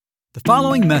The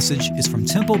following message is from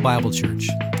Temple Bible Church.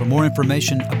 For more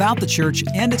information about the church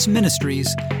and its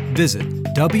ministries, visit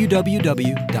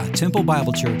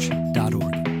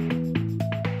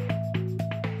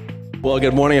www.templebiblechurch.org. Well,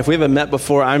 good morning. If we haven't met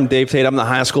before, I'm Dave Tate. I'm the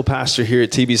high school pastor here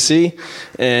at TBC,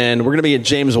 and we're going to be in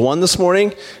James 1 this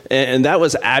morning, and that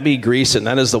was Abby Greason.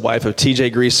 That is the wife of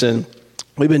TJ Greason.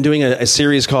 We've been doing a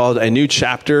series called A New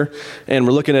Chapter, and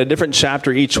we're looking at a different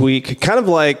chapter each week, kind of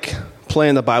like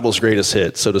playing the Bible's greatest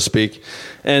hit, so to speak.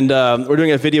 And we're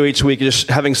doing a video each week, just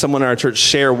having someone in our church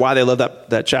share why they love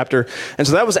that chapter. And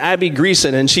so that was Abby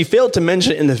Greason, and she failed to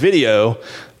mention in the video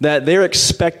that they're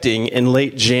expecting in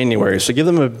late January. So give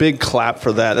them a big clap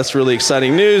for that. That's really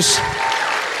exciting news.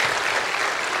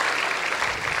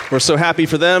 We're so happy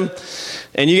for them.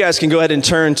 And you guys can go ahead and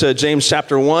turn to James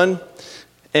chapter 1.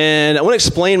 And I want to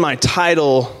explain my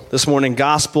title this morning,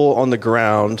 Gospel on the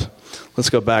Ground. Let's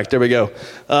go back. There we go.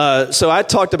 So I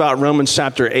talked about Romans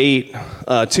chapter 8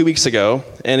 2 weeks ago.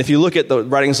 And if you look at the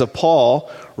writings of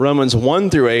Paul, Romans 1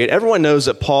 through 8, everyone knows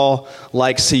that Paul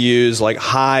likes to use like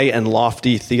high and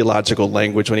lofty theological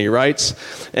language when he writes.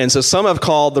 And so some have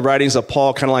called the writings of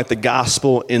Paul kind of like the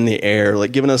gospel in the air,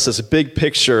 like giving us this big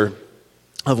picture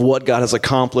of what God has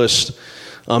accomplished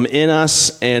in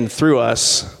us and through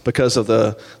us because of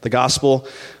the gospel.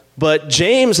 But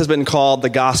James has been called the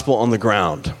gospel on the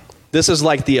ground. This is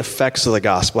like the effects of the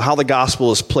gospel, how the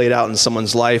gospel is played out in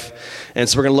someone's life. And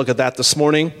so we're going to look at that this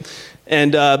morning.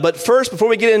 And but first, before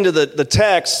we get into the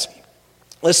text,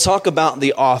 let's talk about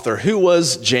the author. Who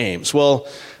was James? Well,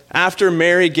 after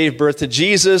Mary gave birth to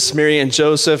Jesus, Mary and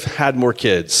Joseph had more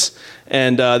kids.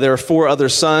 And there are 4 other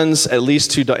sons, at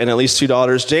least 2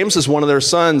 daughters. James is one of their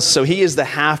sons, so he is the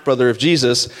half-brother of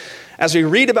Jesus. As we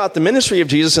read about the ministry of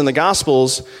Jesus in the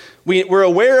Gospels, we're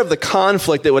aware of the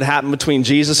conflict that would happen between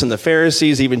Jesus and the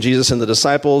Pharisees, even Jesus and the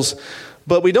disciples,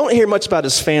 but we don't hear much about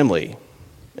his family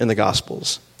in the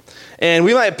Gospels. And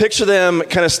we might picture them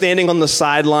kind of standing on the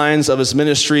sidelines of his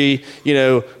ministry,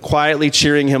 quietly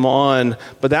cheering him on,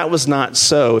 but that was not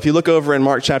so. If you look over in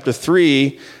Mark chapter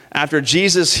 3, after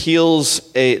Jesus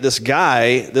heals this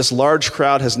guy, this large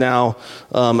crowd has now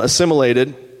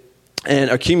assimilated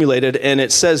and accumulated, and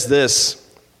it says this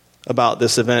about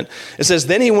this event. It says,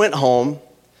 "Then he went home,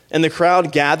 and the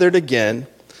crowd gathered again,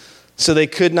 so they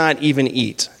could not even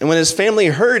eat. And when his family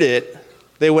heard it,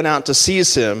 they went out to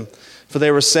seize him, for they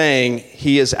were saying,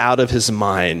 'He is out of his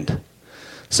mind.'"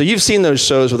 So you've seen those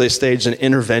shows where they stage an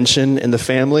intervention in the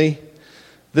family.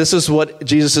 This is what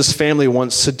Jesus' family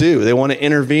wants to do. They want to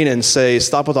intervene and say,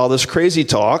 stop with all this crazy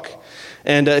talk.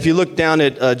 And if you look down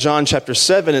at John chapter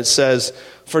 7, it says,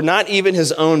 "For not even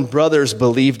his own brothers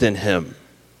believed in him."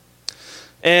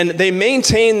 And they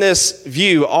maintain this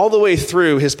view all the way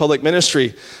through his public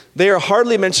ministry. They are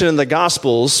hardly mentioned in the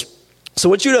Gospels. So I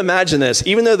want you to imagine this.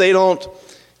 Even though they don't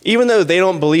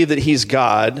believe that he's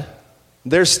God,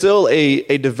 they're still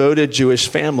a devoted Jewish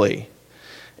family.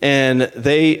 And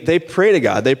they pray to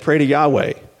God. They pray to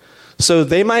Yahweh. So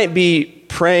they might be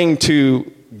praying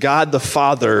to God the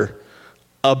Father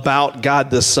about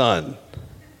God the Son.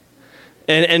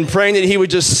 And praying that he would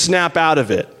just snap out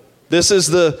of it. This is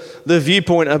the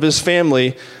viewpoint of his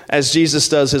family as Jesus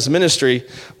does his ministry.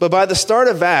 But by the start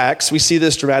of Acts, we see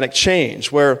this dramatic change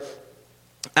where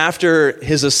after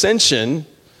his ascension,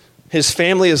 his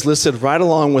family is listed right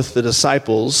along with the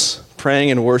disciples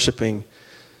praying and worshiping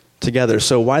together.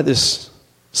 So why this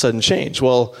sudden change?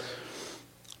 Well,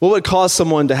 what would cause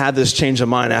someone to have this change of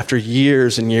mind after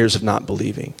years and years of not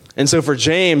believing? And so for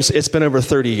James, it's been over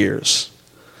 30 years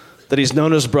that he's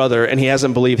known his brother and he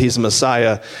hasn't believed he's the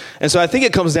Messiah. And so I think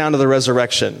it comes down to the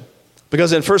resurrection.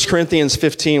 Because in 1 Corinthians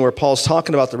 15, where Paul's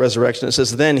talking about the resurrection, it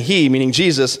says, "Then he," meaning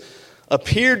Jesus,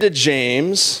 "appeared to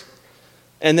James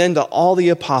and then to all the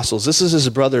apostles." This is his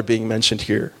brother being mentioned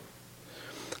here.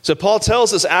 So Paul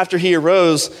tells us after he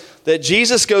arose that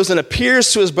Jesus goes and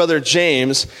appears to his brother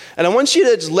James. And I want you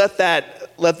to just let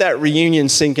that reunion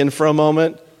sink in for a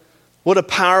moment. What a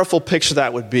powerful picture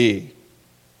that would be.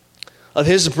 Of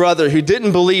his brother who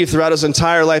didn't believe throughout his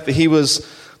entire life that he was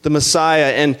the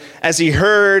Messiah. And as he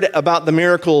heard about the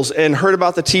miracles and heard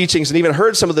about the teachings and even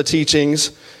heard some of the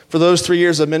teachings for those 3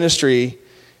 years of ministry,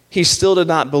 he still did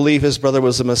not believe his brother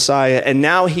was the Messiah. And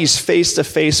now he's face to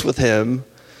face with him,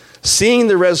 seeing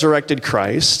the resurrected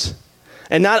Christ.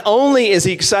 And not only is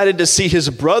he excited to see his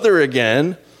brother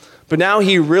again, but now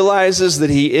he realizes that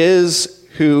he is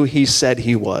who he said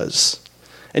he was.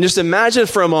 And just imagine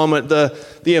for a moment the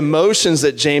emotions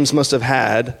that James must have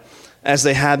had as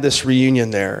they had this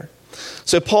reunion there.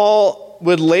 So Paul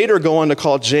would later go on to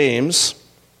call James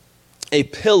a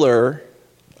pillar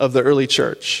of the early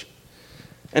church.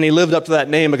 And he lived up to that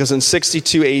name because in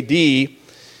 62 AD,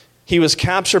 he was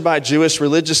captured by Jewish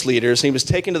religious leaders. And he was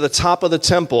taken to the top of the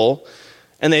temple,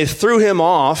 and they threw him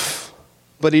off,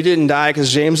 but he didn't die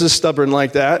because James is stubborn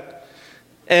like that.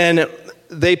 And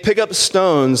they pick up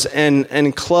stones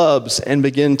and clubs and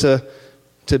begin to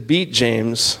beat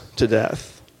James to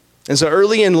death. And so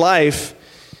early in life,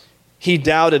 he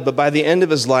doubted, but by the end of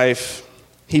his life,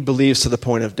 he believes to the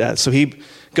point of death. So he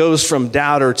goes from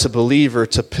doubter to believer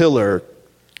to pillar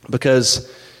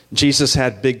because Jesus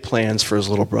had big plans for his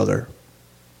little brother.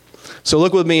 So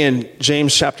look with me in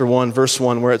James chapter 1, verse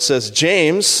 1, where it says,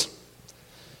 James,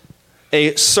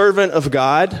 a servant of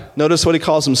God, notice what he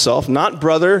calls himself, not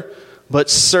brother, but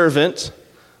servant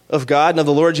of God and of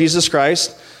the Lord Jesus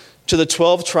Christ, to the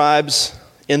 12 tribes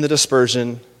in the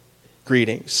dispersion,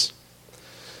 greetings.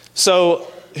 So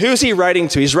who's he writing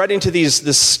to? He's writing to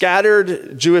these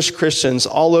scattered Jewish Christians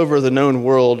all over the known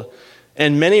world,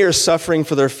 and many are suffering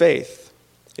for their faith.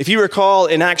 If you recall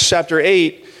in Acts chapter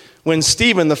 8, when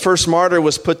Stephen, the first martyr,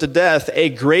 was put to death, a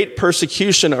great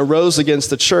persecution arose against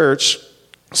the church,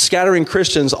 scattering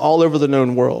Christians all over the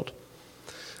known world.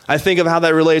 I think of how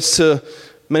that relates to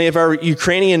many of our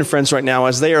Ukrainian friends right now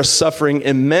as they are suffering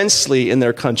immensely in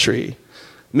their country.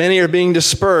 Many are being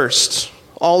dispersed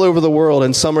all over the world,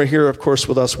 and some are here, of course,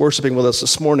 with us, worshiping with us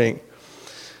this morning.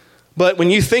 But when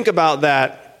you think about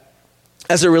that,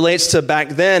 as it relates to back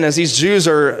then, as these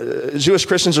Jewish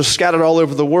Christians are scattered all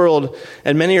over the world,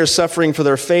 and many are suffering for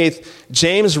their faith,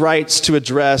 James writes to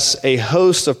address a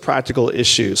host of practical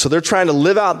issues. So they're trying to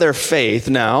live out their faith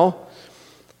now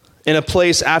in a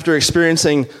place after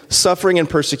experiencing suffering and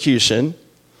persecution,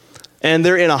 and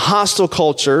they're in a hostile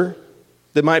culture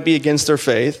that might be against their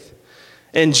faith.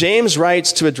 And James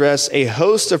writes to address a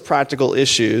host of practical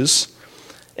issues.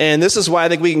 And this is why I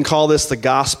think we can call this the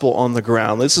gospel on the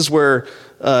ground. This is where,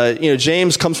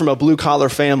 James comes from a blue-collar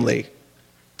family.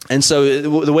 And so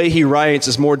the way he writes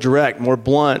is more direct, more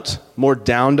blunt, more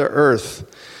down to earth.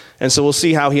 And so we'll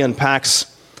see how he unpacks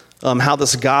how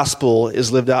this gospel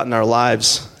is lived out in our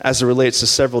lives as it relates to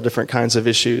several different kinds of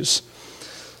issues.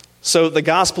 So the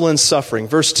gospel in suffering,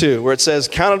 verse 2, where it says,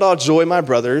 "Count it all joy, my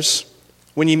brothers,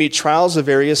 when you meet trials of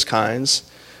various kinds,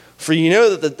 for you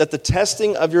know that the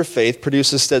testing of your faith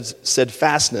produces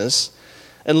steadfastness,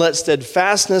 and let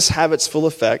steadfastness have its full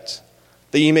effect,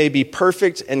 that you may be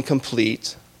perfect and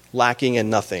complete, lacking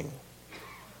in nothing."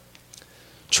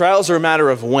 Trials are a matter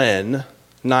of when,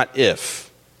 not if.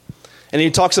 And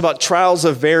he talks about trials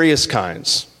of various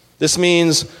kinds. This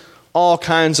means all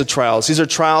kinds of trials. These are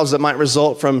trials that might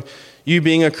result from you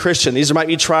being a Christian. These might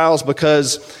be trials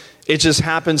because it just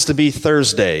happens to be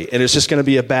Thursday, and it's just going to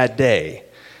be a bad day.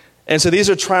 And so these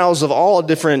are trials of all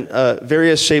different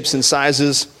various shapes and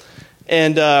sizes.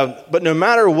 And but no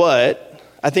matter what,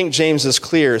 I think James is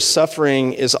clear,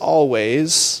 suffering is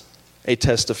always a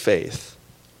test of faith.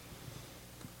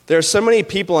 There are so many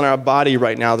people in our body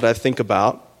right now that I think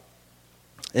about,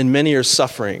 and many are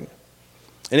suffering.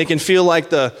 And it can feel like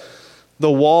the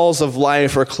walls of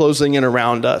life are closing in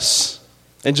around us.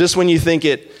 And just when you think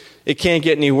it can't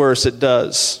get any worse, it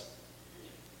does.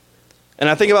 And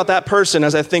I think about that person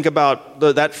as I think about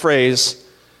that phrase,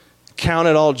 count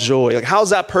it all joy. Like,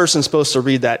 how's that person supposed to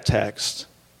read that text?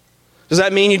 Does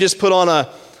that mean you just put on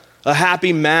a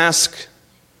happy mask,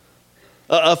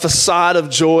 a facade of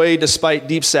joy despite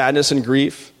deep sadness and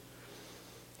grief?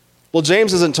 Well,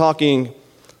 James isn't talking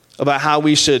about how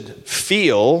we should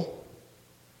feel,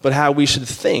 but how we should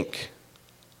think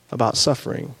about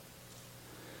suffering.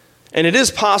 And it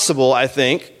is possible, I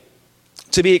think,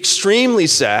 to be extremely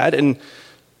sad and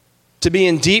to be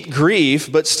in deep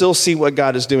grief, but still see what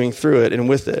God is doing through it and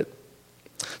with it.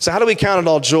 So how do we count it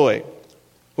all joy?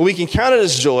 Well, we can count it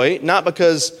as joy, not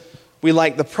because we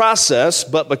like the process,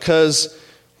 but because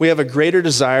we have a greater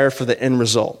desire for the end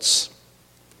results.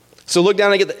 So look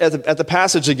down at the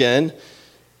passage again.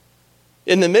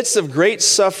 In the midst of great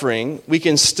suffering, we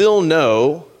can still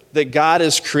know that God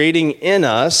is creating in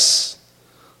us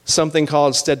something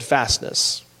called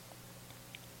steadfastness.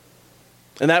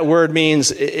 And that word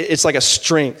means it's like a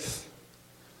strength,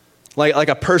 like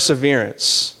a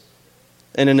perseverance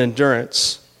and an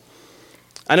endurance.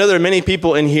 I know there are many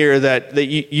people in here that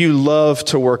you love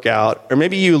to work out, or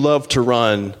maybe you love to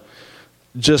run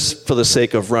just for the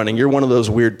sake of running. You're one of those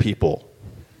weird people.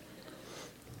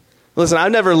 Listen,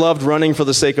 I've never loved running for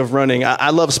the sake of running. I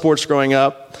loved sports growing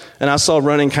up, and I saw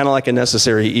running kind of like a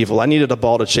necessary evil. I needed a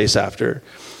ball to chase after.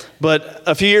 But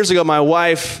a few years ago, my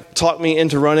wife talked me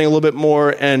into running a little bit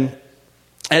more, and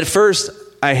at first,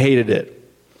 I hated it.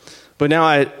 But now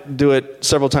I do it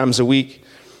several times a week.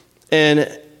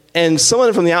 And And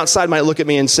someone from the outside might look at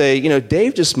me and say,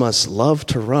 Dave just must love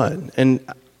to run. And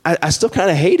I still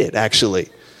kind of hate it, actually.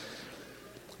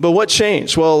 But what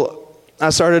changed? Well, I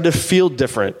started to feel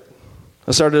different.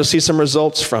 I started to see some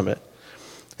results from it.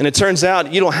 And it turns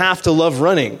out you don't have to love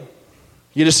running.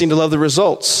 You just need to love the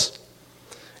results.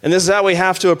 And this is how we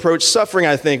have to approach suffering,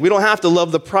 I think. We don't have to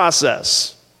love the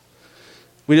process.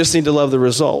 We just need to love the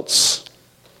results.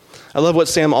 I love what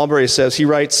Sam Albury says. He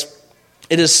writes,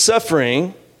 "It is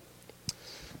suffering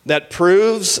that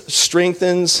proves,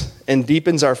 strengthens, and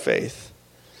deepens our faith.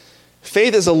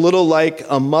 Faith is a little like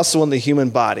a muscle in the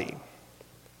human body.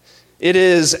 It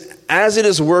is as it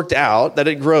is worked out that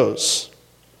it grows.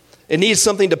 It needs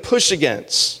something to push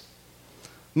against.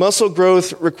 Muscle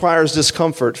growth requires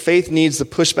discomfort. Faith needs the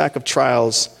pushback of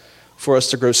trials for us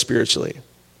to grow spiritually."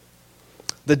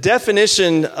 The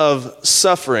definition of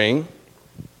suffering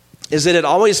is that it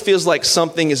always feels like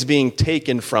something is being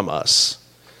taken from us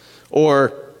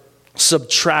or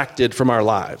subtracted from our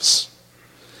lives.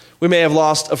 We may have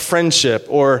lost a friendship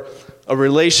or a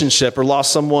relationship or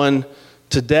lost someone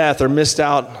to death or missed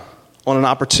out on an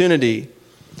opportunity.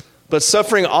 But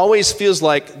suffering always feels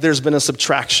like there's been a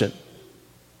subtraction.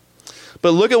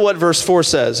 But look at what verse 4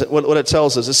 says, what it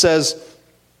tells us. It says,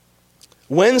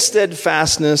 "When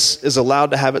steadfastness is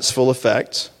allowed to have its full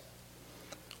effect,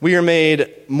 we are made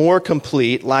more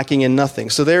complete, lacking in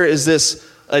nothing." So there is this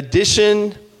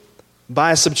addition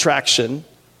by subtraction.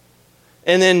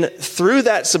 And then through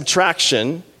that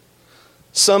subtraction,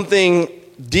 something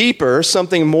deeper,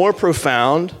 something more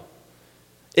profound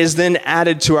is then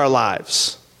added to our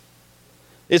lives.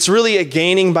 It's really a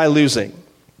gaining by losing.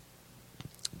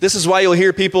 This is why you'll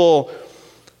hear people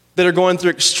that are going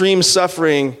through extreme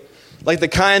suffering, like the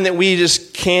kind that we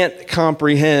just can't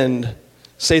comprehend,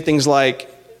 say things like,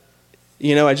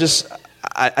 I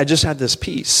just had this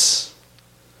peace.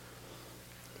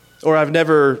 Or I've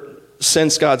never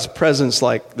sensed God's presence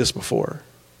like this before.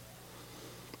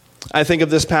 I think of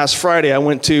this past Friday, I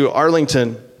went to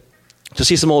Arlington to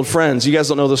see some old friends. You guys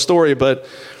don't know the story, but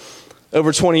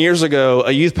over 20 years ago,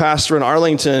 a youth pastor in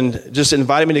Arlington just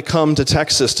invited me to come to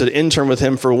Texas to intern with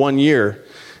him for 1 year.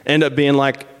 End up being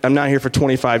like, I'm now here for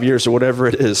 25 years or whatever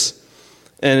it is,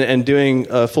 and doing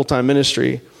full-time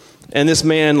ministry. And this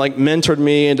man mentored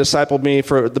me and discipled me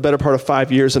for the better part of 5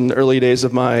 years in the early days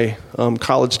of my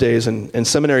college days and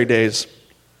seminary days.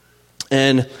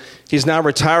 And he's now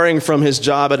retiring from his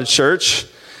job at a church.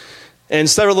 And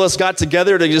several of us got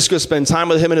together to just go spend time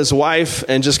with him and his wife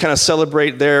and just kind of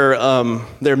celebrate their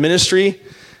ministry.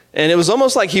 And it was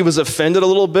almost like he was offended a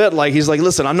little bit. Like he's like,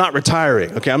 listen, I'm not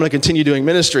retiring. Okay, I'm going to continue doing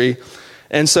ministry.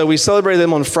 And so we celebrated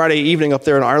them on Friday evening up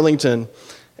there in Arlington.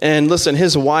 And listen,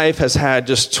 his wife has had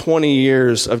just 20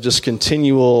 years of just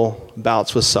continual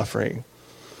bouts with suffering.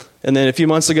 And then a few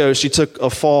months ago, she took a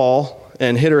fall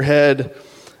and hit her head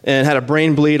and had a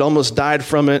brain bleed, almost died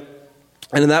from it.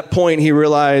 And at that point, he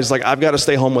realized, I've got to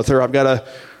stay home with her. I've got to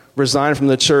resign from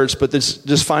the church, but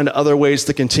just find other ways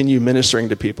to continue ministering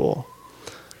to people.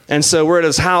 And so we're at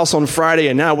his house on Friday,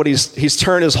 and now he's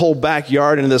turned his whole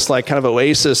backyard into this kind of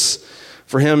oasis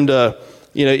for him to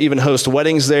even host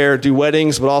weddings there, do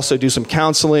weddings, but also do some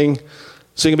counseling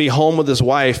so he can be home with his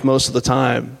wife most of the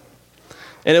time.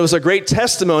 And it was a great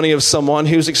testimony of someone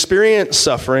who's experienced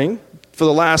suffering for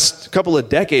the last couple of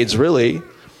decades, really,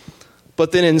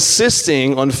 but then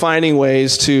insisting on finding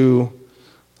ways to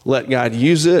let God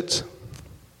use it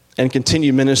and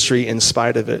continue ministry in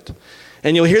spite of it.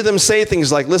 And you'll hear them say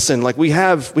things like, listen, we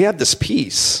have this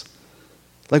peace.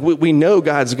 We know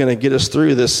God's going to get us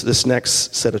through this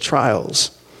next set of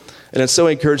trials. And it's so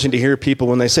encouraging to hear people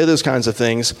when they say those kinds of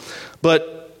things.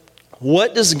 But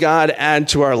what does God add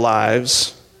to our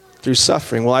lives through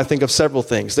suffering? Well, I think of several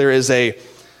things. There is a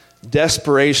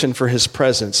desperation for his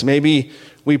presence. Maybe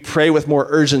we pray with more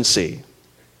urgency.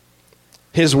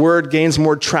 His word gains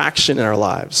more traction in our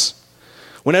lives.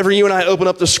 Whenever you and I open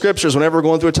up the scriptures, whenever we're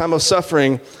going through a time of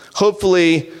suffering,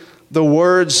 hopefully the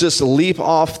words just leap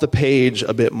off the page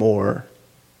a bit more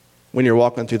when you're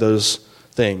walking through those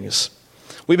things.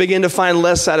 We begin to find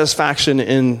less satisfaction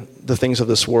in the things of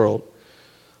this world.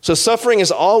 So suffering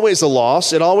is always a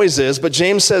loss. It always is. But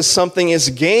James says something is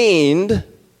gained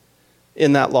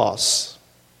in that loss.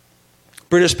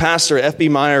 British pastor F.B.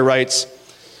 Meyer writes,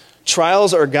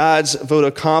 "Trials are God's vote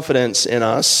of confidence in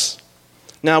us.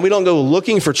 Now, we don't go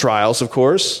looking for trials, of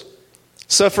course.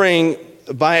 Suffering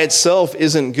by itself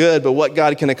isn't good, but what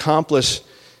God can accomplish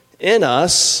in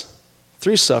us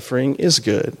through suffering is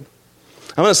good."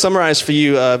 I'm going to summarize for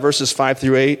you verses 5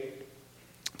 through 8,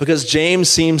 because James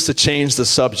seems to change the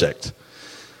subject.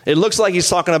 It looks like he's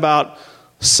talking about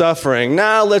suffering.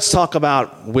 Now let's talk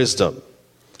about wisdom.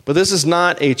 But this is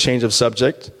not a change of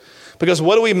subject, because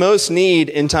what do we most need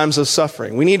in times of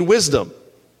suffering? We need wisdom.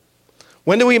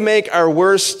 When do we make our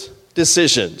worst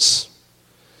decisions?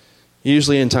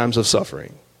 Usually in times of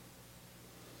suffering.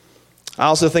 I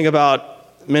also think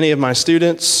about many of my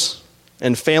students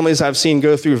and families I've seen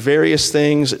go through various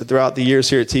things throughout the years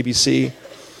here at TBC.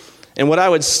 And what I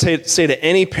would say to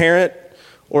any parent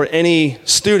or any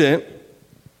student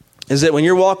is that when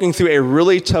you're walking through a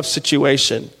really tough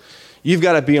situation, you've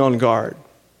got to be on guard.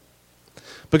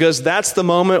 Because that's the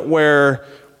moment where,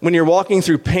 when you're walking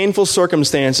through painful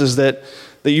circumstances, that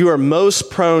you are most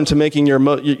prone to making your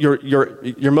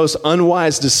most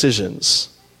unwise decisions.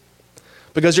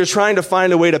 Because you're trying to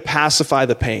find a way to pacify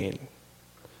the pain.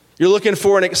 You're looking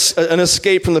for an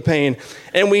escape from the pain.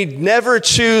 And we never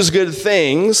choose good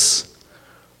things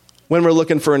when we're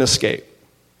looking for an escape.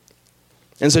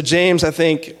 And so James, I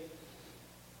think,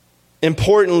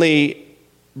 importantly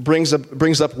brings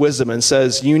up wisdom and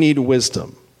says, you need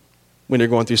wisdom when you're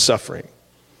going through suffering.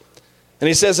 And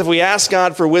he says if we ask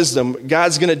God for wisdom,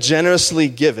 God's going to generously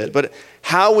give it. But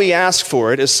how we ask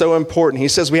for it is so important. He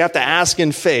says we have to ask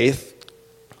in faith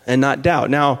and not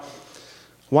doubt. Now,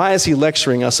 why is he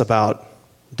lecturing us about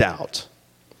doubt?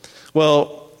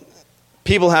 Well,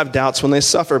 people have doubts when they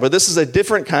suffer, but this is a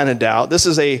different kind of doubt. This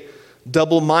is a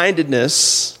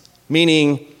double-mindedness,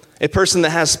 meaning a person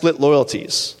that has split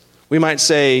loyalties. We might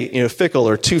say, fickle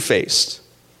or two-faced.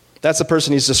 That's the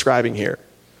person he's describing here.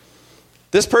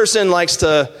 This person likes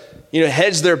to,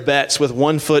 hedge their bets with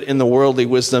one foot in the worldly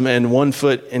wisdom and one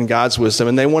foot in God's wisdom,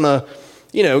 and they want to,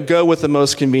 go with the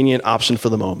most convenient option for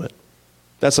the moment.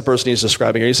 That's the person he's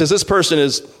describing here. He says this person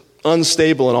is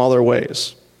unstable in all their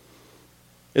ways.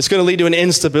 It's going to lead to an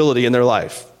instability in their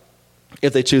life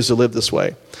if they choose to live this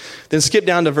way. Then skip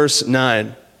down to verse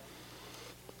 9.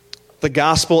 The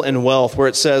gospel and wealth, where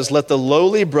it says, let the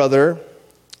lowly brother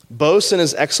boast in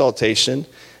his exaltation,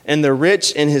 and the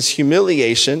rich in his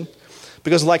humiliation,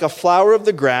 because like a flower of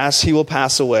the grass he will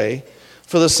pass away.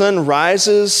 For the sun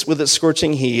rises with its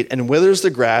scorching heat and withers the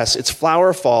grass, its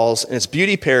flower falls, and its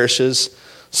beauty perishes.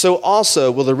 So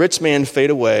also will the rich man fade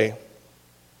away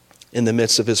in the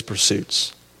midst of his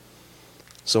pursuits.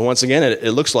 So once again,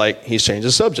 it looks like he's changed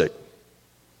the subject.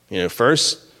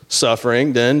 First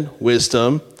suffering, then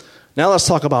wisdom. Now let's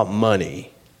talk about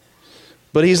money.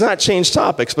 But he's not changed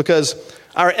topics, because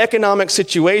our economic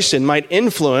situation might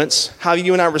influence how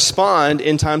you and I respond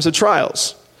in times of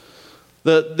trials.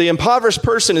 The impoverished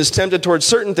person is tempted towards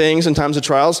certain things in times of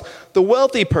trials. The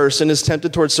wealthy person is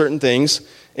tempted towards certain things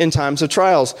in times of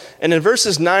trials. And in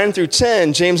verses 9 through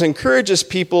 10, James encourages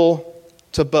people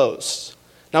to boast.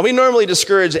 Now, we normally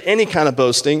discourage any kind of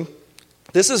boasting.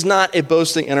 This is not a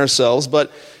boasting in ourselves,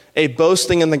 but a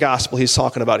boasting in the gospel he's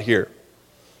talking about here.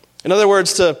 In other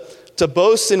words, to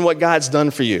boast in what God's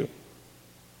done for you.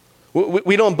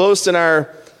 We don't boast in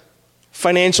our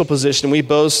financial position. We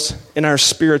boast in our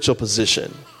spiritual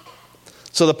position.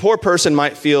 So the poor person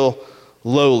might feel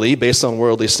lowly based on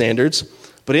worldly standards,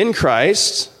 but in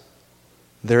Christ,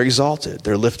 they're exalted.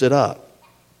 They're lifted up.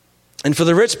 And for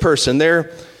the rich person,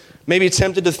 they're maybe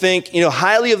tempted to think,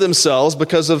 highly of themselves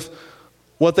because of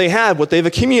what they have, what they've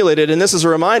accumulated. And this is a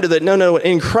reminder that no,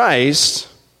 in Christ,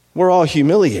 we're all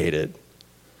humiliated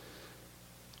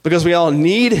because we all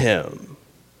need him.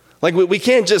 Like we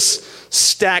can't just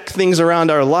stack things around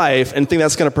our life and think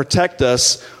that's going to protect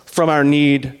us from our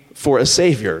need for a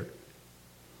Savior.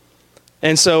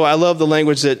 And so I love the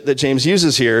language that James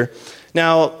uses here.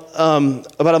 Now,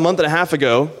 about a month and a half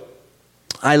ago,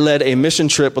 I led a mission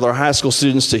trip with our high school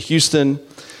students to Houston,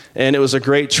 and it was a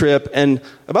great trip. And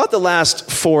about the last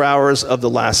 4 hours of the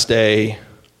last day,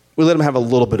 we let them have a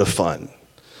little bit of fun.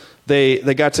 They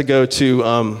got to go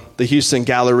to the Houston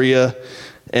Galleria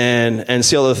and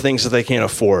see all the things that they can't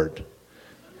afford.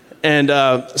 And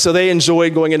so they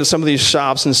enjoyed going into some of these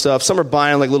shops and stuff. Some are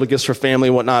buying like little gifts for family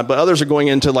and whatnot, but others are going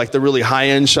into like the really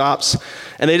high-end shops,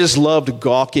 and they just loved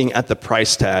gawking at the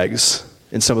price tags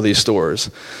in some of these stores.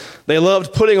 They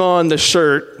loved putting on the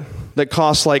shirt that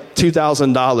costs like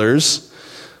 $2,000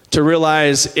 to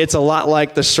realize it's a lot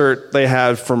like the shirt they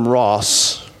have from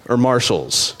Ross or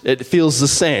Marshall's. It feels the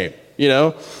same,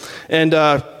 And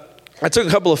I took a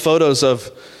couple of photos of,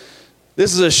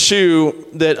 this is a shoe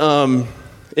that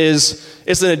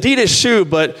it's an Adidas shoe,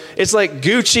 but it's like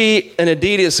Gucci and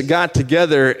Adidas got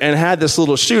together and had this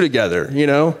little shoe together,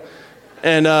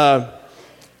 And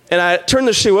I turned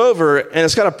the shoe over, and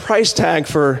it's got a price tag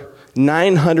for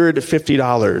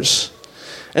 $950.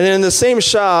 And then in the same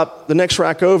shop, the next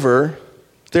rack over,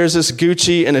 there's this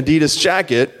Gucci and Adidas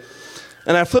jacket,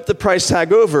 and I flipped the price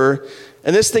tag over,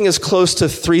 and this thing is close to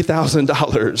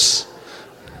 $3,000.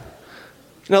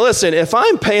 Now listen, if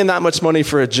I'm paying that much money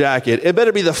for a jacket, it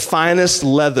better be the finest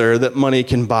leather that money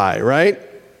can buy, right?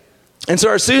 And so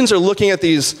our students are looking at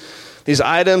these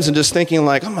items and just thinking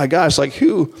like, oh my gosh, like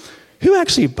who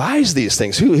actually buys these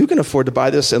things? Who can afford to buy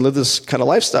this and live this kind of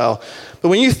lifestyle? But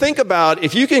when you think about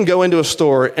if you can go into a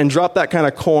store and drop that kind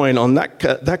of coin on that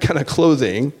kind of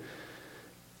clothing,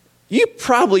 you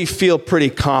probably feel pretty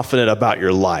confident about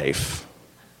your life,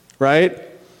 right?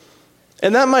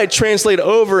 And that might translate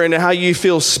over into how you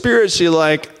feel spiritually,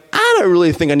 like, I don't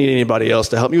really think I need anybody else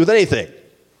to help me with anything.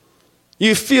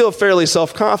 You feel fairly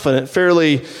self-confident,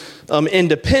 fairly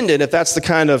independent, if that's the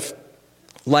kind of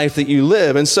life that you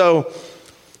live. And so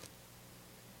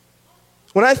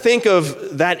when I think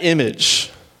of that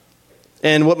image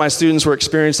and what my students were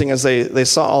experiencing as they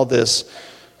saw all this,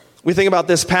 we think about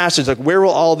this passage, like where will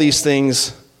all these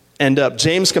things end up?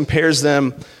 James compares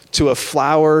them to a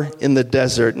flower in the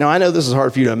desert. Now, I know this is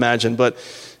hard for you to imagine, but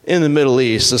in the Middle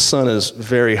East, the sun is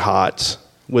very hot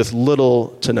with little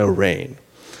to no rain.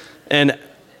 And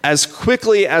as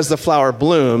quickly as the flower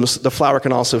blooms, the flower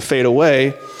can also fade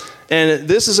away. And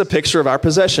this is a picture of our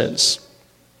possessions.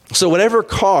 So whatever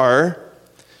car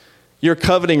you're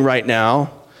coveting right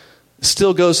now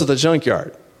still goes to the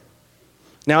junkyard.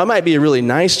 Now, it might be a really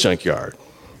nice junkyard.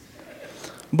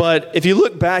 But if you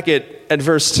look back at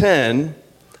verse 10,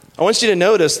 I want you to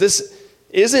notice this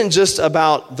isn't just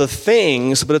about the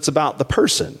things, but it's about the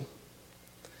person.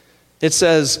 It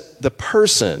says the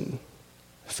person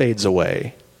fades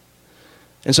away.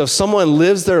 And so if someone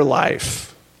lives their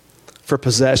life for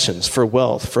possessions, for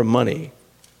wealth, for money,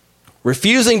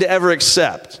 refusing to ever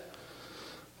accept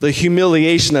the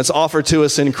humiliation that's offered to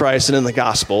us in Christ and in the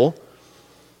gospel,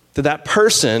 that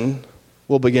person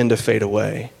will begin to fade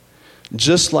away,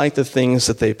 just like the things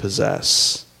that they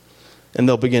possess, and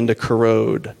they'll begin to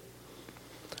corrode.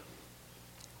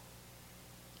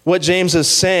 What James is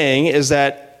saying is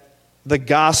that the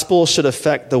gospel should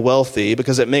affect the wealthy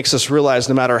because it makes us realize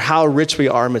no matter how rich we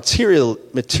are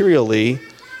materially,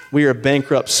 we are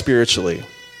bankrupt spiritually.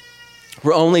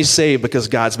 We're only saved because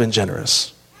God's been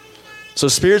generous. So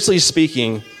spiritually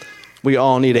speaking, we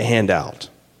all need a handout.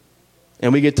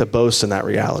 And we get to boast in that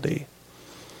reality.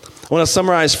 I want to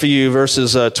summarize for you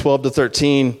verses 12 to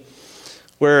 13,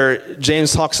 where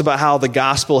James talks about how the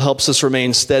gospel helps us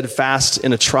remain steadfast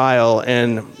in a trial,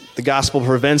 and the gospel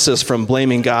prevents us from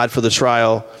blaming God for the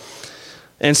trial.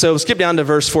 And so skip down to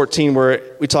verse 14, where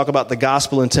we talk about the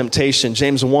gospel and temptation.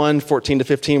 James 1, 14 to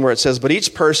 15, where it says, "But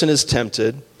each person is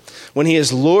tempted when he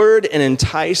is lured and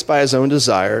enticed by his own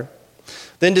desire.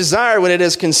 Then desire, when it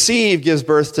is conceived, gives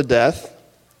birth to death.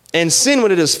 And sin,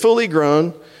 when it is fully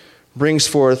grown, brings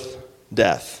forth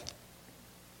death."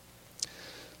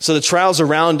 So the trials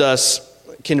around us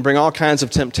can bring all kinds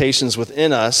of temptations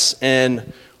within us,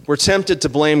 and we're tempted to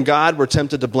blame God. We're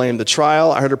tempted to blame the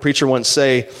trial. I heard a preacher once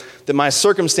say that my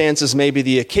circumstances may be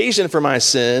the occasion for my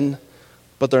sin,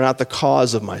 but they're not the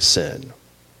cause of my sin.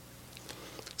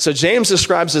 So James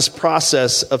describes this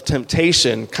process of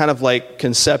temptation kind of like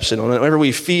conception. Whenever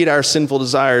we feed our sinful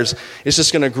desires, it's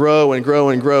just going to grow and grow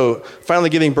and grow,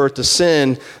 finally giving birth to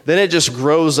sin. Then it just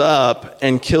grows up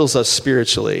and kills us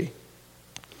spiritually.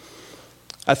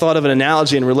 I thought of an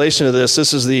analogy in relation to this.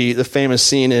 This is the famous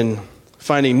scene in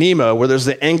Finding Nemo where there's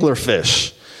the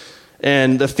anglerfish.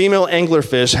 And the female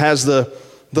anglerfish has the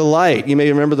light. You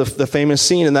may remember the famous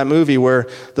scene in that movie where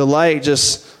the light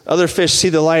just... Other fish see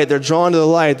the light. They're drawn to the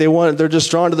light. They're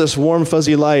just drawn to this warm,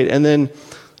 fuzzy light. And then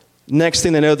next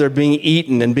thing they know, they're being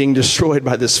eaten and being destroyed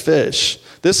by this fish.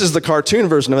 This is the cartoon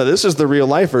version of it. This is the real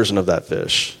life version of that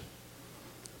fish.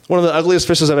 One of the ugliest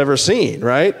fishes I've ever seen,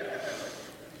 right?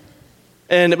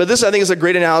 But this, I think, is a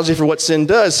great analogy for what sin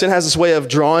does. Sin has this way of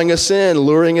drawing us in,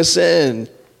 luring us in,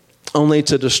 only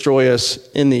to destroy us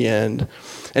in the end.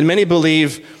 And many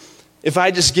believe, if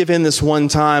I just give in this one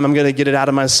time, I'm going to get it out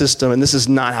of my system. And this is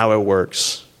not how it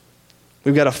works.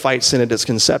 We've got to fight sin at its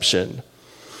conception.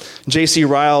 J.C.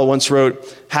 Ryle once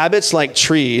wrote, "Habits like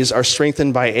trees are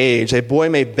strengthened by age. A boy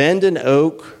may bend an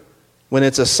oak when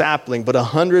it's a sapling, but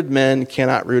 100 men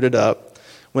cannot root it up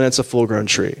when it's a full-grown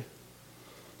tree."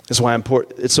 That's why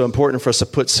it's so important for us to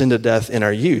put sin to death in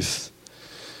our youth.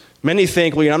 Many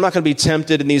think, well, I'm not going to be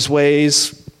tempted in these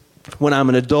ways when I'm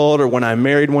an adult or when I'm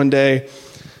married one day.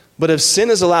 But if sin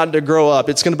is allowed to grow up,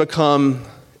 it's going to become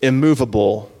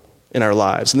immovable in our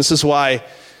lives. And this is why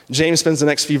James spends the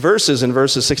next few verses, in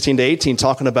verses 16 to 18,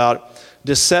 talking about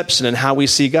deception and how we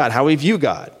see God, how we view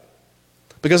God.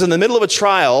 Because in the middle of a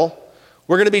trial,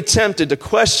 we're going to be tempted to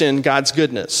question God's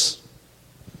goodness.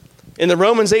 In the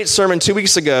Romans 8 sermon 2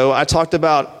 weeks ago, I talked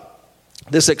about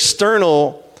this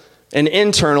external and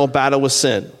internal battle with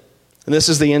sin. And this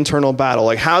is the internal battle.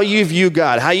 Like how you view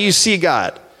God, how you see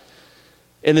God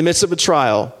in the midst of a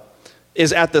trial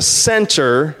is at the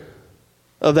center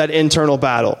of that internal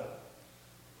battle.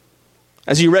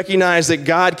 As you recognize that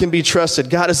God can be trusted,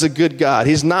 God is a good God.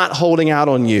 He's not holding out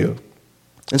on you.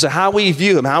 And so how we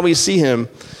view him, how we see him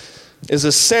is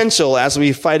essential as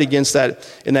we fight against that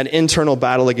in that internal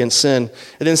battle against sin.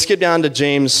 And then skip down to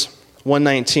James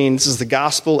 1:19. This is the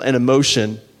gospel and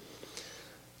emotion.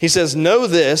 He says, "Know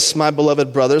this, my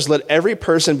beloved brothers, let every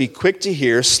person be quick to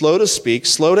hear, slow to speak,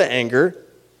 slow to anger.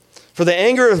 For the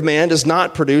anger of man does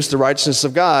not produce the righteousness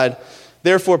of God.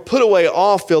 Therefore put away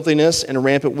all filthiness and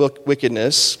rampant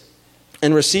wickedness,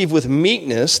 and receive with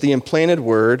meekness the implanted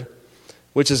word,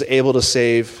 which is able to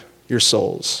save your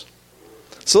souls."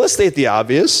 So let's state the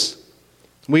obvious.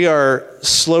 We are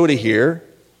slow to hear,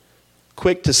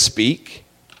 quick to speak,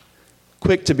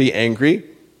 quick to be angry.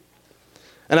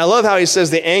 And I love how he says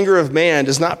the anger of man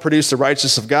does not produce the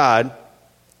righteousness of God,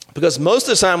 because most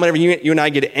of the time whenever you and I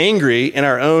get angry in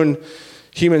our own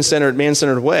human-centered,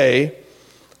 man-centered way,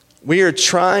 we are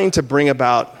trying to bring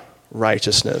about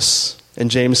righteousness. And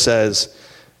James says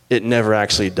it never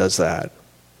actually does that.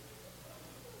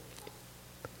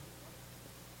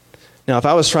 Now, if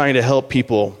I was trying to help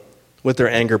people with their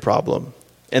anger problem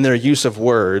and their use of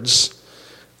words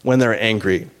when they're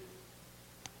angry,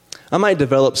 I might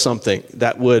develop something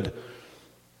that would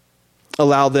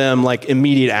allow them like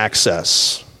immediate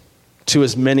access to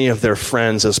as many of their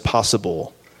friends as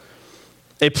possible.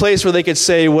 A place where they could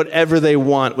say whatever they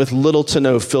want with little to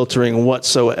no filtering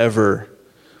whatsoever,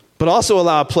 but also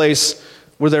allow a place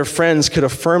where their friends could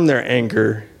affirm their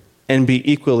anger and be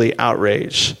equally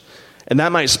outraged. And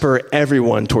that might spur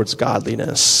everyone towards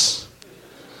godliness.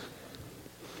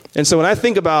 And so when I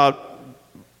think about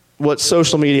what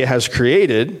social media has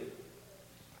created,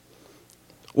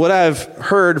 what I've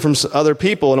heard from other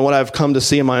people and what I've come to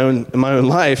see in my own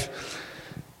life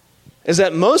is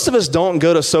that most of us don't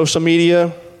go to social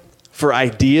media for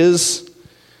ideas.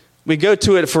 We go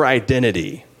to it for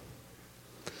identity.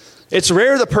 It's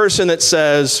rare the person that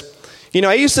says,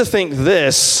 I used to think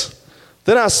this,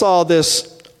 then I saw this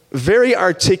very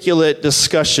articulate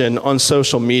discussion on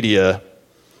social media,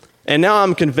 and now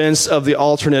I'm convinced of the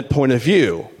alternate point of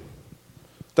view.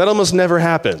 That almost never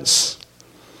happens.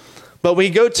 But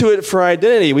we go to it for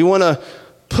identity. We want to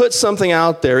put something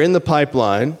out there in the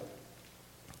pipeline,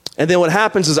 and then what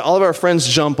happens is all of our friends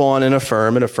jump on and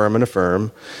affirm and affirm and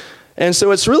affirm. And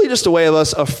so it's really just a way of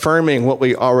us affirming what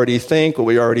we already think, what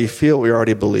we already feel, what we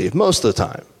already believe, most of the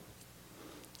time.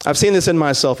 I've seen this in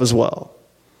myself as well.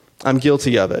 I'm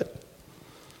guilty of it.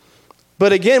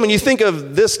 But again, when you think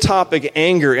of this topic,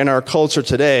 anger, in our culture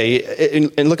today,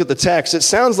 and look at the text, it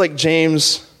sounds like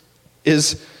James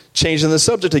is changing the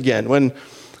subject again.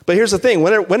 But here's the thing,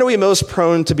 when are we most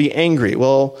prone to be angry?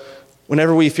 Well,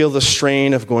 whenever we feel the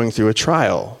strain of going through a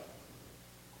trial.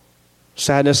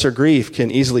 Sadness or grief can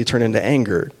easily turn into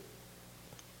anger.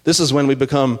 This is when we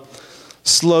become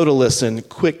slow to listen,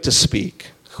 quick to speak,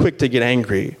 quick to get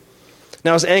angry.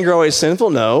 Now, is anger always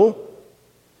sinful? No.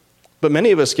 But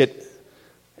many of us get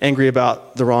angry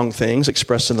about the wrong things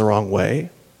expressed in the wrong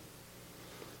way.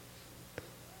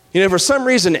 For some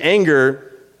reason,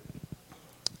 anger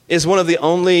is one of the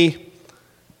only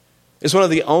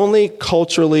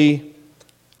culturally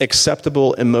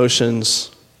acceptable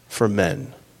emotions for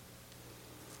men.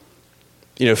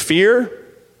 Fear,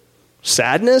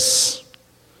 sadness.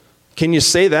 Can you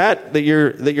say that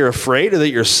you're afraid or that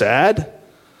you're sad?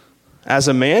 As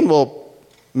a man, well,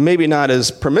 maybe not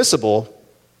as permissible.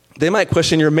 They might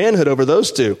question your manhood over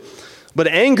those two. But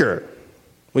anger,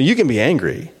 well, you can be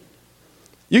angry.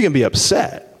 You can be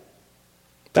upset.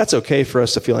 That's okay for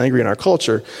us to feel angry in our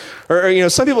culture. Or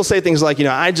some people say things like,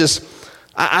 I just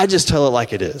tell it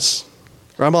like it is.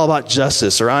 Or I'm all about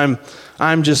justice. Or I'm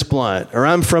just blunt. Or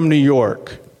I'm from New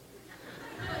York.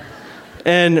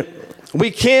 And we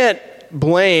can't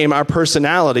blame our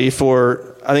personality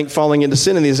for, I think, falling into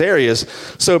sin in these areas.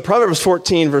 So Proverbs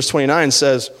 14, verse 29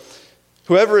 says,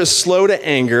 "Whoever is slow to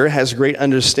anger has great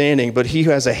understanding, but he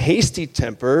who has a hasty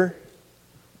temper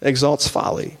exalts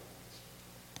folly."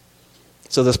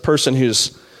 So this person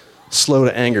who's slow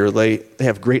to anger, they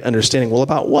have great understanding. Well,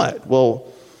 about what? Well,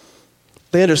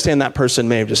 they understand that person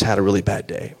may have just had a really bad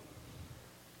day.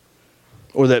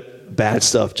 Or that bad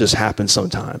stuff just happens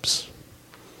sometimes.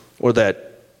 Or that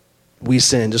we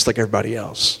sin just like everybody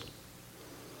else.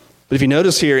 But if you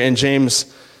notice here in James,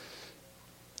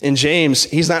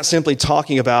 he's not simply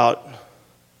talking about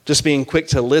just being quick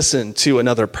to listen to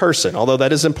another person, although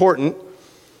that is important.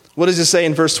 What does he say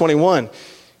in verse 21?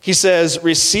 He says,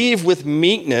 "Receive with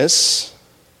meekness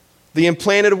the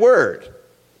implanted word."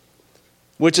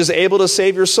 which is able to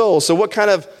save your soul. So what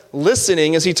kind of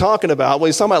listening is he talking about? Well,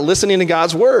 he's talking about listening to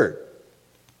God's word.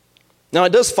 Now,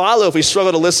 it does follow if we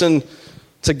struggle to listen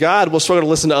to God, we'll struggle to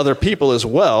listen to other people as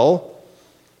well.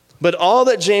 But all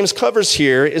that James covers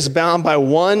here is bound by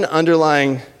one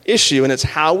underlying issue, and it's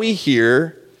how we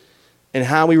hear and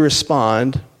how we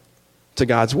respond to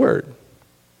God's word.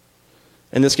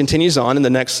 And this continues on in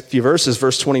the next few verses.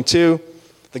 Verse 22,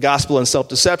 the gospel and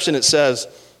self-deception, it says,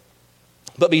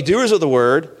 "But be doers of the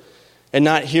word and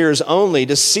not hearers only,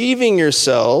 deceiving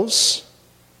yourselves.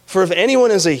 For if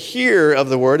anyone is a hearer of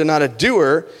the word and not a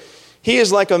doer, he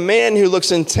is like a man who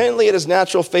looks intently at his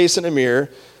natural face in a mirror.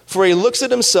 For he looks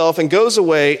at himself and goes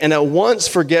away and at once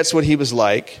forgets what he was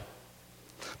like.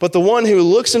 But the one who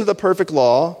looks into the perfect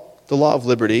law, the law of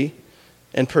liberty,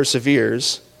 and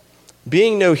perseveres,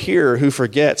 being no hearer who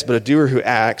forgets, but a doer who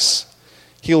acts,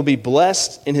 he will be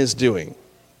blessed in his doing."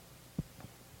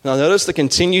 Now notice the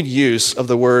continued use of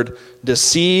the word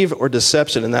deceive or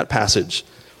deception in that passage.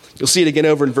 You'll see it again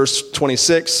over in verse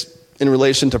 26 in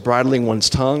relation to bridling one's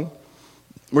tongue.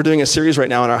 We're doing a series right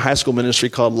now in our high school ministry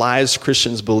called Lies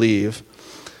Christians Believe.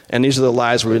 And these are the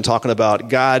lies we've been talking about.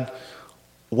 God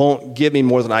won't give me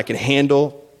more than I can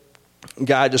handle.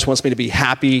 God just wants me to be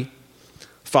happy.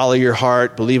 Follow your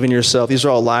heart, believe in yourself. These are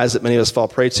all lies that many of us fall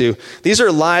prey to. These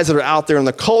are lies that are out there in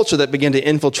the culture that begin to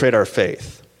infiltrate our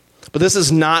faith. But this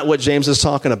is not what James is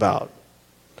talking about.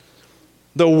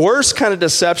 The worst kind of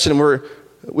deception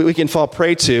we can fall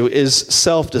prey to is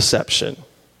self-deception.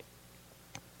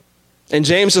 And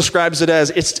James describes it as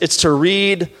it's to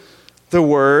read the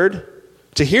word,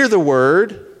 to hear the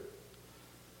word,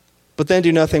 but then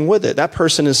do nothing with it. That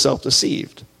person is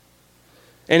self-deceived.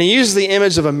 And he uses the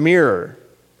image of a mirror.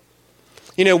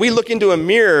 You know, we look into a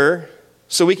mirror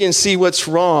so we can see what's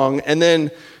wrong and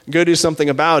then go do something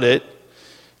about it.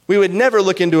 We would never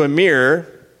look into a mirror,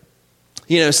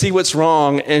 see what's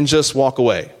wrong and just walk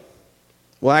away.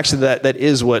 Well, actually, that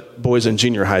is what boys in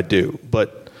junior high do,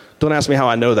 but don't ask me how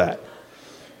I know that.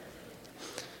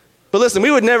 But listen,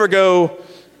 we would never go,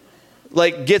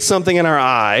 get something in our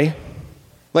eye.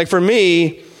 Like for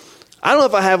me, I don't know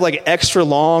if I have extra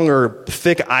long or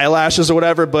thick eyelashes or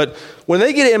whatever, but when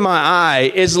they get in my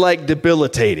eye, it's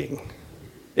debilitating.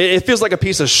 It feels like a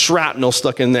piece of shrapnel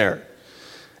stuck in there.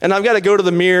 And I've got to go to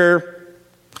the mirror.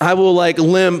 I will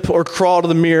limp or crawl to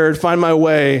the mirror and find my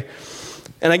way.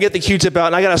 And I get the Q-tip out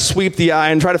and I got to sweep the eye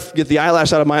and try to get the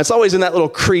eyelash out of mine. It's always in that little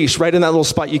crease, right in that little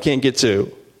spot you can't get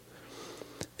to.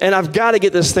 And I've got to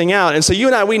get this thing out. And so you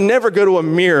and I, we never go to a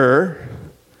mirror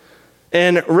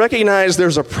and recognize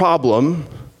there's a problem,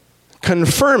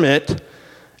 confirm it,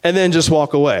 and then just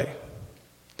walk away.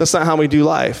 That's not how we do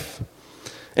life.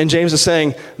 And James is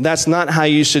saying that's not how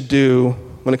you should do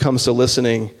when it comes to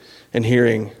listening and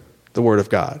hearing the word of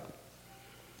God.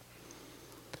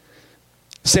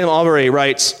 Sam Albury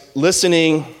writes,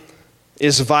 "Listening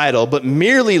is vital, but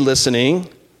merely listening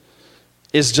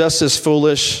is just as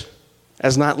foolish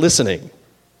as not listening."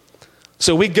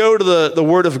 So we go to the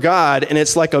Word of God, and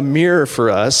it's like a mirror for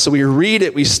us. So we read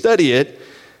it, we study it,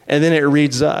 and then it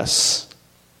reads us.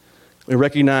 We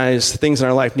recognize things in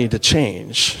our life need to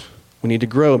change. We need to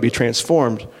grow and be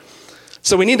transformed.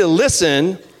 So we need to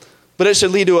listen, but it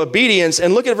should lead to obedience.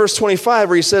 And look at verse 25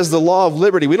 where he says the law of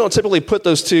liberty. We don't typically put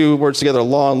those two words together,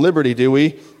 law and liberty, do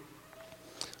we?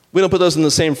 We don't put those in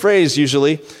the same phrase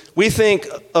usually. We think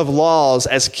of laws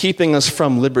as keeping us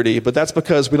from liberty, but that's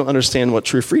because we don't understand what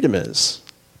true freedom is.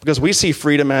 Because we see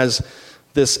freedom as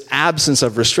this absence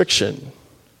of restriction,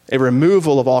 a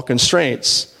removal of all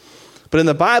constraints. But in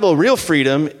the Bible, real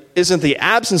freedom isn't the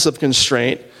absence of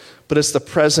constraint, but it's the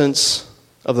presence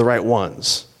of the right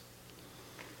ones.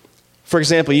 For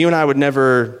example, you and I would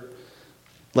never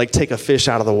take a fish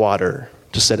out of the water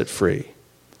to set it free.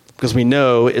 Because we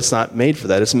know it's not made for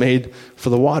that. It's made for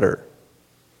the water.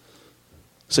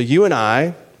 So you and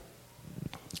I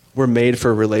were made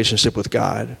for a relationship with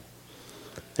God.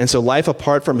 And so life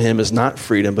apart from him is not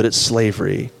freedom, but it's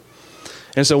slavery.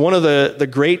 And so one of the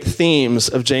great themes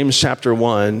of James chapter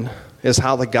 1 is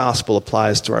how the gospel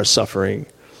applies to our suffering.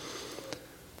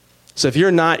 So if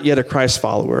you're not yet a Christ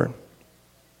follower,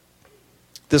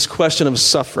 this question of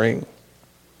suffering,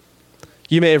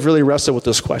 you may have really wrestled with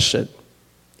this question.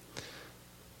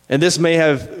 And this may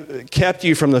have kept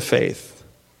you from the faith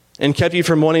and kept you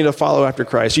from wanting to follow after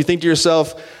Christ. You think to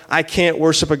yourself, I can't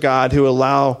worship a God who will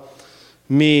allow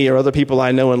me or other people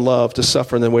I know and love to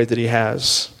suffer in the way that he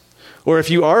has. Or if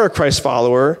you are a Christ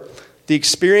follower, the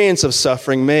experience of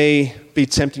suffering may be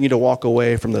tempting you to walk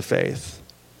away from the faith.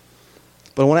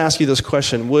 But I want to ask you this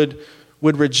question. Would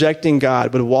rejecting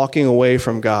God, would walking away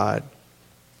from God,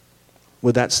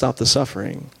 would that stop the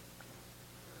suffering?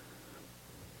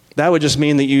 that would just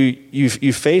mean that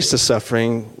you face the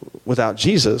suffering without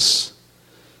Jesus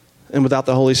and without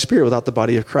the Holy Spirit, without the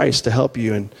body of Christ to help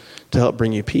you and to help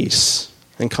bring you peace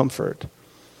and comfort.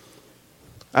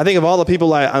 I think of all the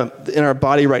people in our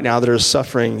body right now that are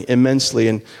suffering immensely,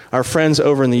 and our friends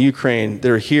over in the Ukraine,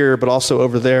 they're here, but also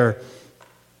over there.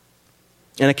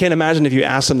 And I can't imagine if you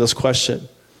asked them this question,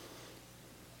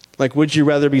 like, would you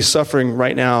rather be suffering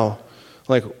right now,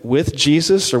 like with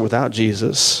Jesus or without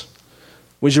Jesus?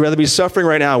 Would you rather be suffering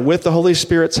right now with the Holy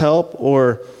Spirit's help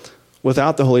or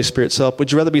without the Holy Spirit's help?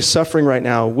 Would you rather be suffering right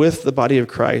now with the body of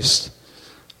Christ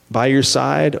by your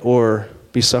side or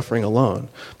be suffering alone?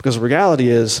 Because the reality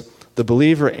is, the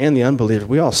believer and the unbeliever,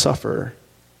 we all suffer.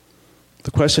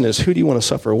 The question is, who do you want to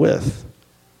suffer with?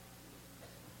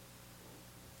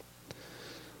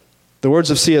 The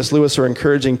words of C.S. Lewis are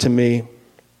encouraging to me.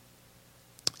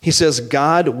 He says,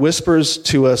 God whispers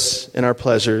to us in our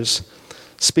pleasures,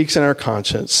 speaks in our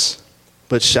conscience,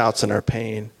 but shouts in our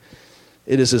pain.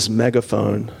 It is his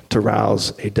megaphone to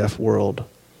rouse a deaf world.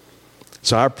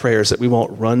 So our prayer is that we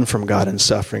won't run from God in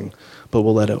suffering, but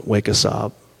we'll let it wake us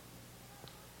up.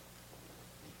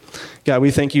 God,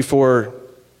 we thank you for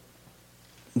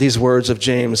these words of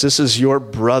James. This is your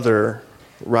brother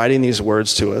writing these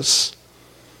words to us.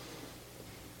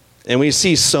 And we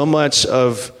see so much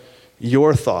of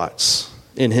your thoughts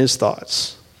in his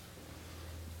thoughts.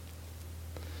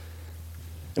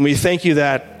 And we thank you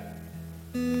that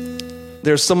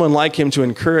there's someone like him to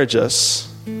encourage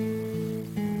us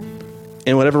in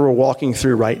whatever we're walking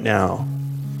through right now.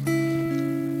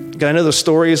 God, I know the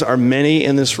stories are many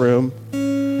in this room,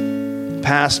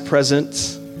 past,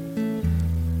 present.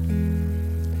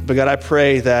 But God, I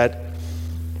pray that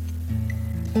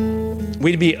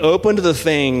we'd be open to the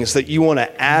things that you want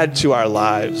to add to our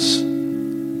lives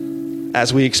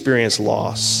as we experience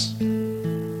loss.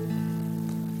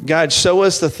 God, show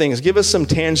us the things. Give us some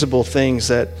tangible things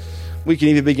that we can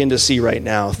even begin to see right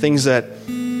now. Things that,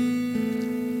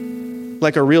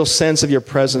 like a real sense of your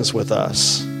presence with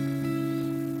us.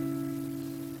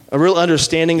 A real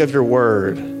understanding of your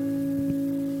word.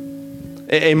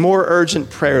 A more urgent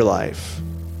prayer life.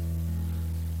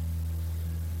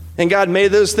 And God, may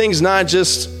those things not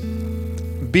just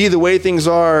be the way things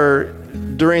are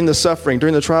during the suffering,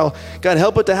 during the trial. God,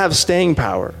 help it to have staying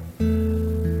power.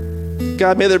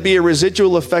 God, may there be a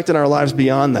residual effect in our lives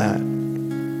beyond that.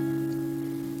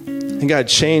 And God,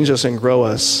 change us and grow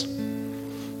us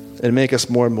and make us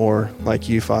more and more like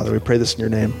you, Father. We pray this in your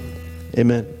name.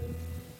 Amen.